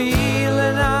this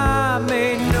feeling I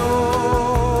may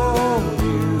know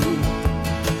you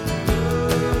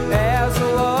as a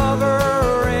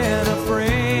lover and a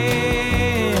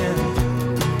friend,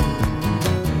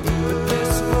 but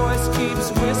this voice keeps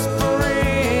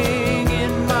whispering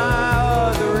in my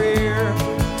other ear,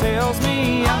 tells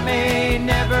me I may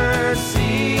never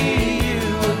see you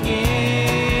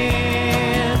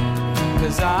again,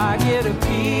 'cause I get a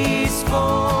peaceful,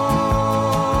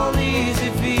 easy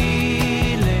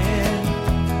feeling,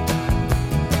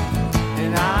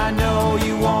 and I know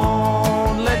you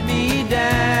won't let me down,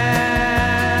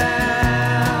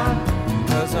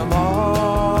 'cause I'm already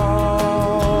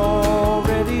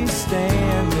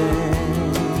standing.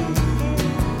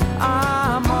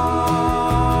 I'm already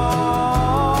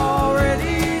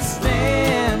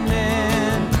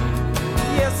standing.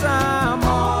 Yes, I'm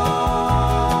already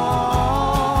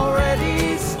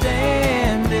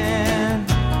standing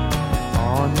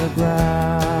on the ground.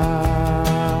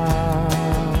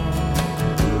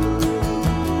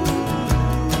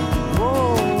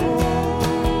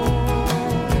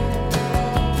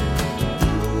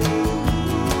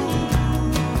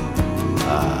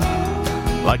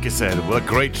 Like I said, what a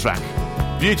great track.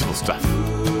 Beautiful stuff.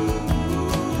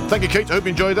 Thank you, Kate. Hope you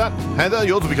enjoyed that. Heather,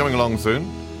 yours will be coming along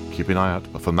soon. Keep an eye out.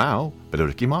 But for now, bit of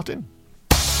Ricky Martin.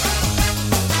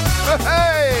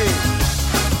 Hey!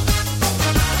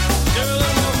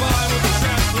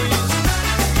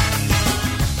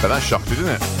 But that shocked you,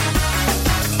 didn't it?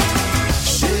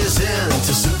 She's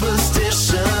into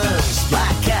superstitions,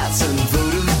 black cats and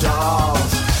voodoo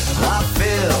dolls. I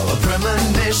feel a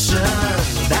premonition,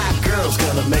 that girl's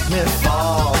gonna make me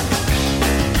fall.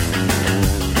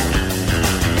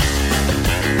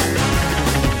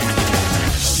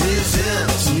 She's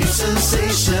into new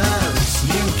sensations,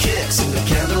 new kicks in the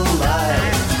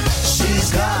candlelight. She's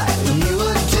got new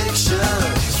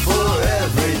addictions for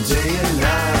every day and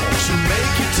night. She'll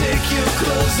make you take your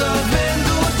clothes off and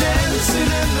go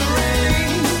dancing in the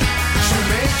rain. She'll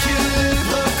make you live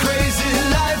a crazy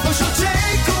life, or she'll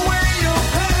take away your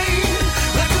pain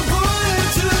like a bullet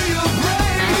to your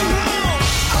brain.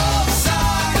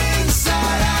 Upside,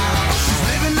 inside out, she's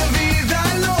living la vida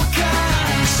loca.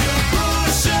 She'll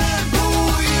push and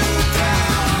pull you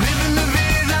down, living la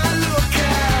vida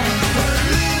loca. Her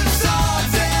lips are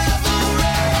devil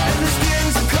red and her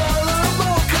skin's a color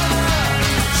mocha.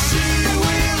 She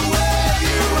will wear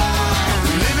you out,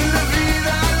 living la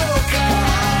vida loca,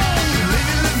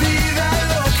 living la vida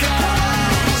loca.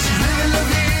 She's living la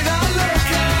vida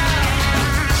loca.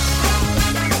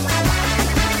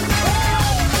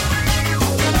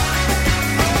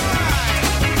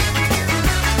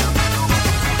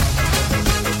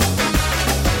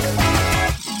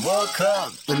 Woke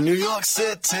up in New York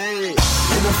City in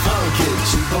a funky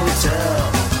cheap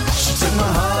hotel. She took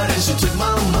my heart and she took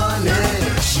my money.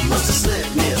 She must have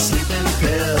slipped me a sleeping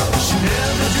pill. She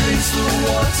never drinks the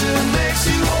water, makes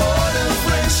you order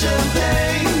French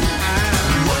champagne.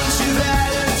 Once you've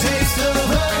had a taste of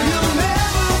her, you'll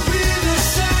never be the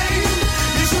same.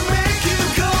 It should make you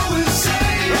go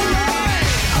insane.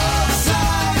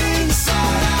 Upside,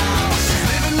 inside out, she's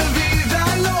living la vida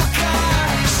loca.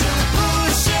 She'll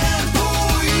push and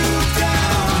pull you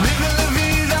down, living la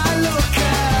vida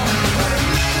loca. Her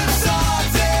lips are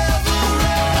devil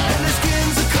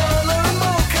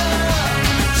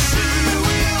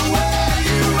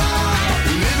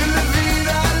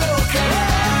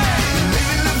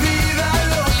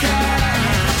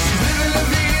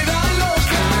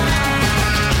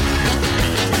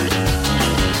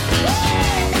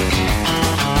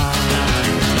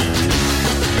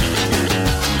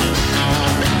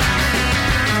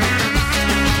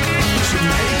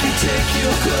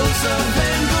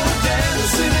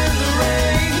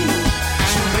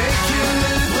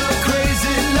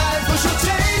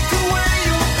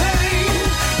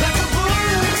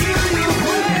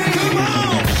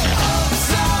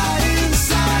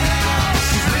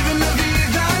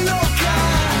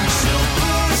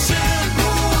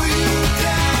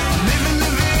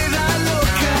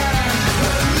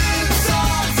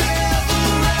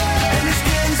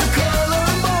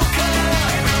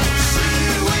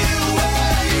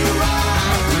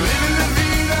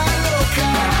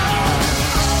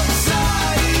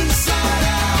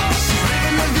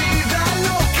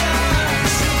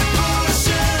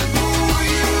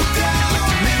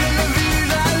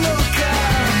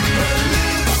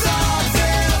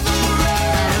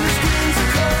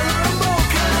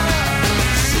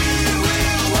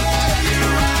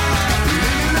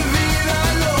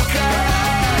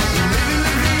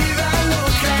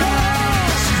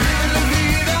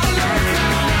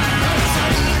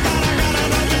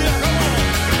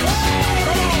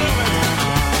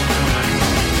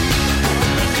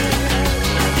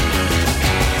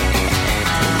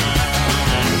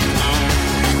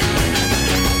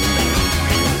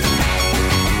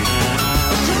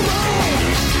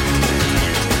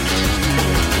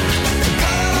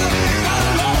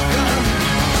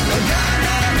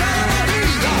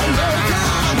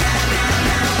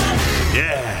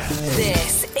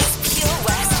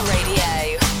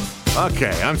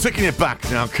Okay, I'm taking it back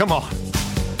now. Come on.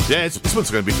 Yeah, this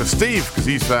one's going to be for Steve because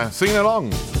he's singing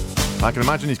along. I can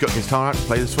imagine he's got his guitar out to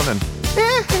play this one. And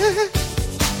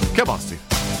come on, Steve.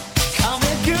 Call me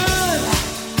good,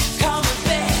 call me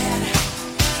bad,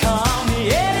 call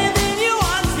me anything you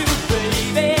want to,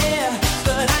 baby.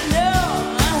 But I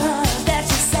know that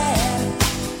you're sad,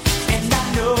 and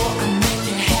I know I make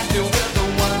you happy with the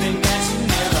one thing that you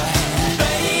never had.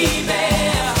 Baby,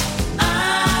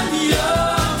 I'm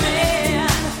your man.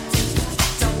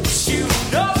 Don't you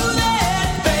know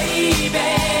that, baby?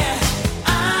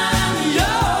 I'm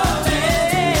your man.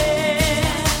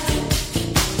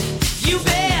 You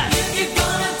bet. If you're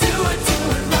gonna do it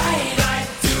right.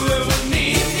 Do it with me.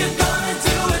 If you're gonna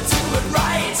do it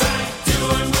right. Do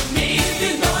it with me. If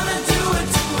you're gonna do it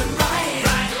right.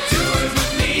 Do it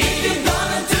with me. If you're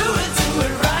gonna do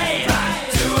it right.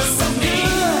 Do it with me.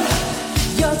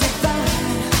 You're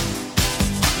divine.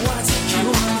 Wanna take you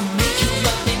home, make you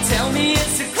love me, tell me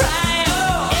it's a crime.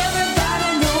 Everybody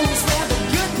knows where the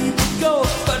good people go,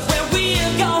 but where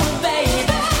we're going,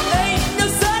 baby, ain't no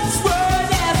such word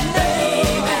as baby.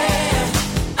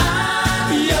 I'm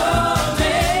your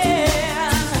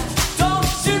man.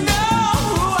 Don't you know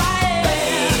who I am,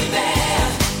 baby?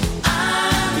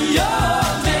 I'm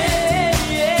your man.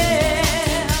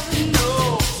 No,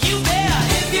 you bet.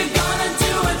 If you're gonna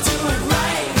do it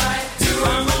right. Do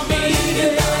it with me. If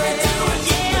you're gonna do it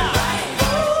right.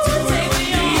 Do it with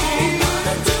me. If you're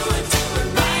gonna do it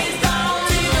right. Don't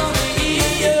leave me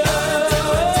here.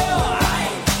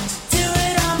 Do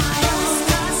it on my own.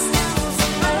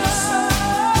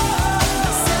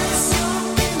 Sense your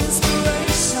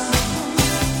inspiration.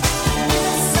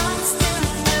 Some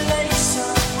stimulation.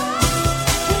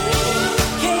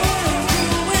 Can do it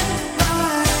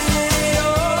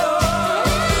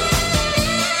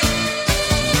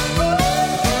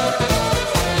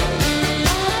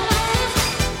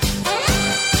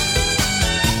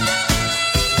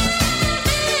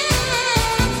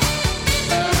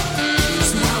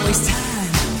So why waste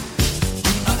time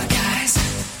with other guys?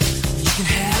 You can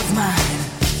have mine.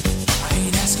 I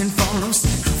ain't asking for no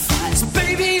sacrifice.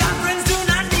 Baby, our friends do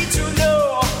not need to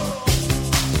know.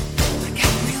 I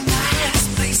got a real nice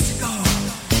place to go.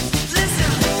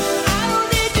 Listen, I don't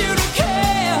need you to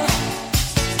care.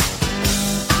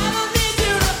 I don't need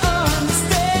you to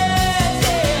understand.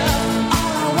 Yeah.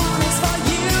 All I want is for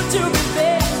you to be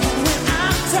there when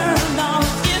I'm turned on.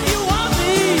 If you want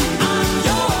me, I'm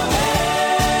your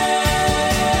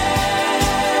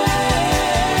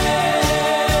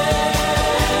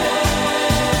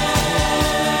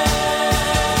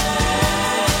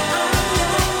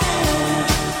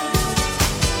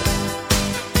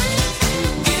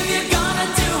If you're gonna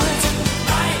do it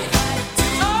right, do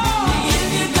it with me. If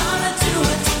you're gonna do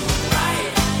it right,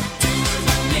 do it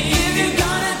with me. If you're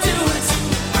gonna do it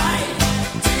right,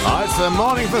 It's the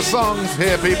morning for songs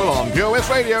here, people, on Pure West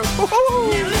Radio.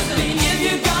 Woo-hoo! if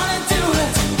you're gonna do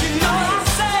it, you know what I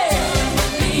say.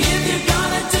 If you're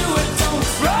gonna do it, don't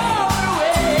throw it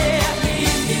away.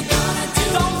 If you're gonna do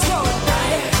it, don't throw it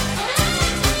right.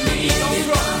 If you're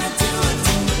gonna do it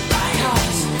right,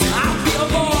 I'll be a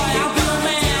boy, I'll be a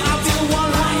man, I'll be the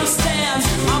one who understands.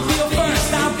 I'll be your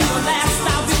first, I'll be your last,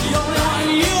 I'll be the only one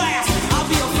you ask. I'll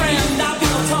be your friend, I'll be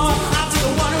your toy, I'll be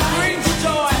the one who brings you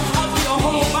joy. I'll be your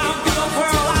hope, I'll be your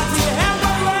pearl, I'll be your hand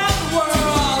around the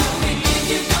world. If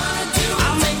you're gonna do it,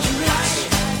 I'll make you right.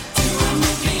 Do it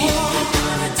with me. If you're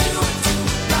gonna do it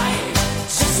right,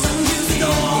 just so you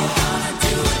know. If you're gonna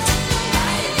do it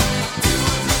right, do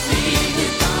it with me. If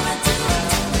you're gonna do it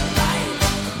right,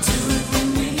 do it with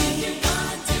me. If you're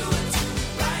gonna do it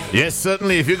right. Yes,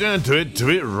 certainly. If you're going to do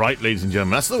it right, ladies and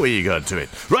gentlemen. That's the way you got to do it.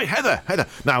 Right, Heather.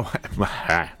 Now,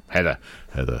 Heather,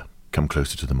 come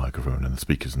closer to the microphone and the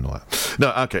speakers and all that.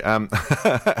 No, okay.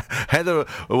 Heather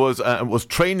was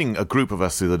training a group of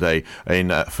us the other day in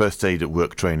first aid at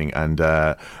work training and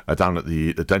down at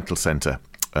the dental centre.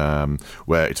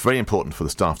 Where it's very important for the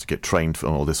staff to get trained for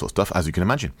all this sort of stuff, as you can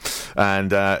imagine.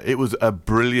 And it was a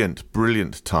brilliant,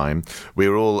 brilliant time. We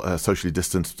were all socially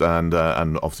distanced and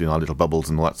obviously in our little bubbles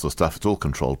and all that sort of stuff. It's all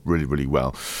controlled really, really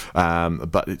well.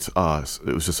 But it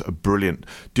was just a brilliant.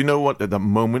 Do you know what? The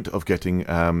moment of getting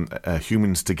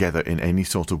humans together in any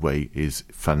sort of way is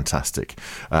fantastic.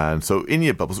 And so in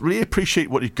your bubbles, really appreciate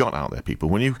what you've got out there, people.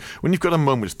 When you've got a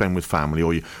moment to spend with family,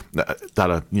 or that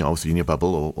are obviously in your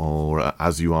bubble, or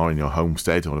as you are in your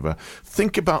homestead or whatever,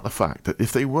 think about the fact that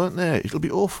if they weren't there, it'll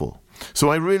be awful. So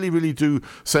I really, really do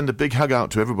send a big hug out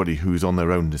to everybody who's on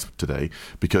their own today,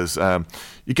 because you're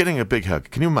getting a big hug.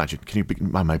 Can you imagine?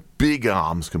 My big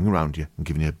arms coming around you and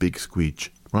giving you a big squeege,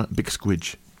 right? Big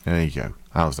squidge. There you go.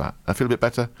 How's that? I feel a bit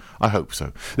better? I hope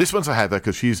so. This one's for Heather,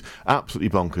 because she's absolutely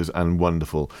bonkers and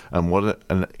wonderful, and what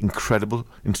an incredible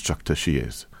instructor she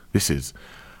is. This is,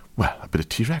 well, a bit of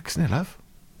T-Rex, isn't it, love?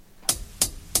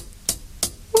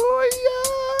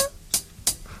 Oh,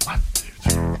 yeah! 1, 2,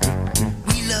 3.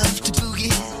 We love to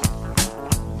boogie.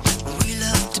 We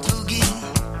love to boogie.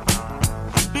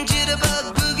 Jitterbug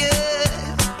boogie.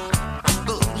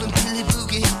 Bowling Billy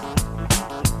boogie.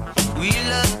 We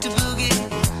love to boogie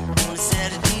on a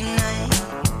Saturday night.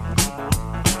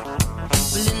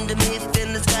 Belinda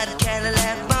Mayfinder's got a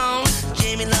Cadillac bone.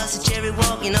 Jamie lost a cherry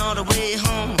walking all the way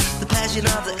home. The passion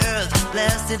of the earth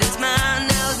blasted his mind.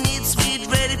 Now it needs sweet,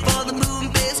 ready for the moon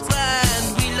base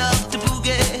grind. We love to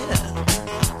boogie.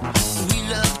 We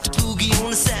love to boogie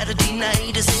on a Saturday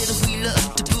night. I said we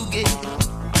love to boogie.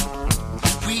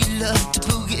 We love to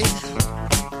boogie.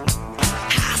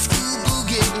 High school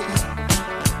boogie.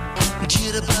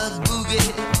 Jitterbug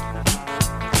boogie.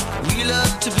 We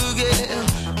love to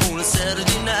boogie on a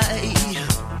Saturday night.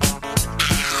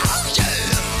 Oh, yeah.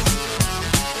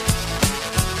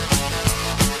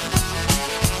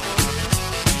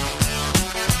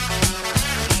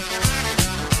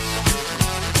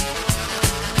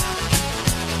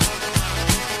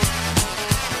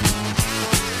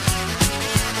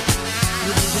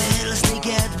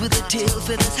 With a tail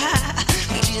feathers high,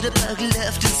 Jitterbug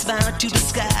left and smiled to the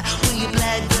sky. With your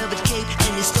black velvet cape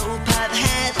and your stovepipe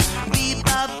hat,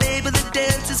 bebop baby, the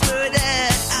dance is where it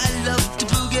at. I love to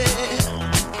boogie,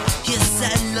 yes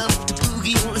I love to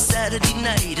boogie on a Saturday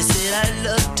night. I said I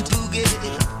love to boogie,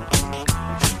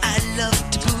 I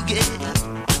love to boogie,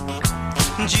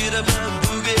 Jitterbug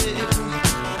boogie.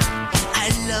 I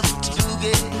love to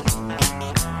boogie,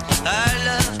 I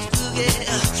love to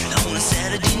boogie on a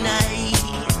Saturday night.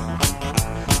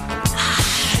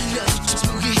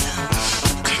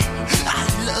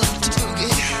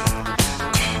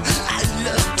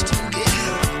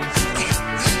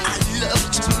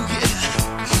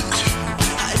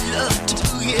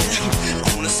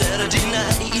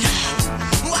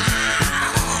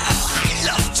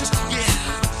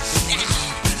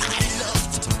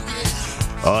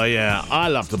 Oh, yeah, I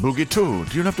love the boogie too.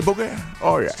 Do you love the boogie?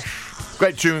 Oh, yes.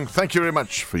 Great tune. Thank you very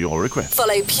much for your request.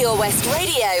 Follow Pure West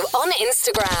Radio on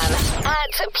Instagram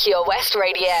at Pure West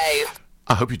Radio.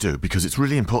 I hope you do, because it's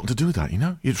really important to do that, you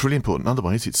know? It's really important.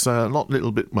 Otherwise, it's a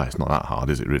little bit... Well, it's not that hard,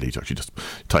 is it, really, to actually just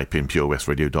type in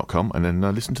purewestradio.com and then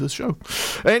listen to the show.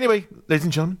 Anyway, ladies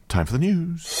and gentlemen, time for the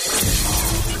news.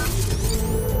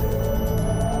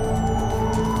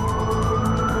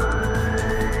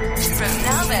 From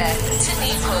Narberth to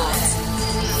Newport.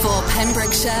 For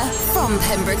Pembrokeshire, from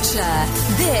Pembrokeshire,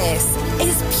 this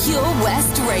is Pure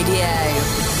West Radio.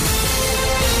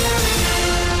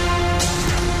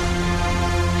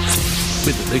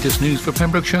 With the latest news for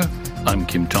Pembrokeshire, I'm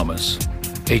Kim Thomas.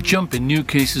 A jump in new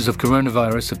cases of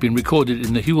coronavirus have been recorded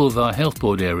in the Hywel Dda Health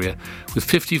Board area, with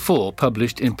 54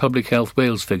 published in Public Health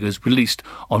Wales figures released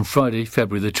on Friday,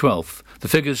 February the 12th. The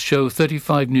figures show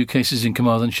 35 new cases in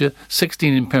Carmarthenshire,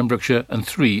 16 in Pembrokeshire and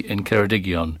 3 in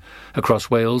Ceredigion. Across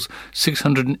Wales,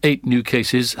 608 new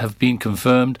cases have been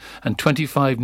confirmed and 25